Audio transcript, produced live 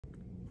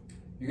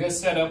You're gonna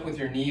set up with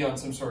your knee on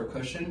some sort of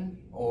cushion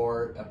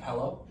or a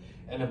pillow,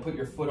 and then put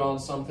your foot on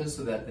something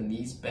so that the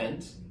knee's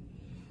bent.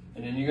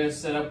 And then you're gonna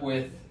set up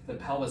with the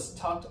pelvis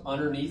tucked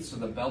underneath, so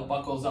the belt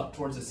buckle's up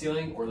towards the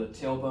ceiling, or the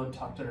tailbone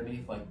tucked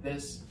underneath like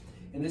this.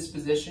 In this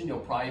position, you'll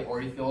probably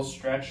already feel a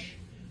stretch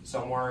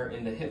somewhere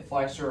in the hip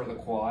flexor or the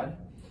quad.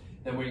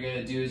 Then what you're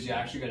gonna do is you're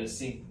actually gonna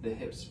sink the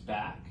hips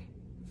back,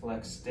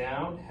 flex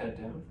down, head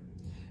down,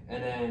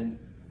 and then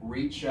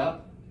reach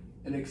up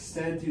and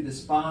extend through the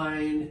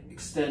spine,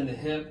 extend the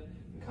hip,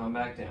 and come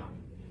back down.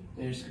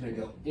 And you're just gonna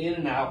go in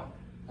and out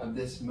of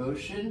this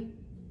motion.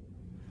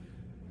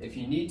 If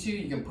you need to,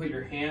 you can put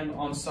your hand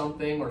on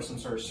something or some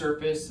sort of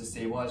surface to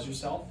stabilize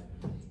yourself.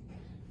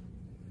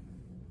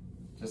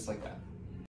 Just like that.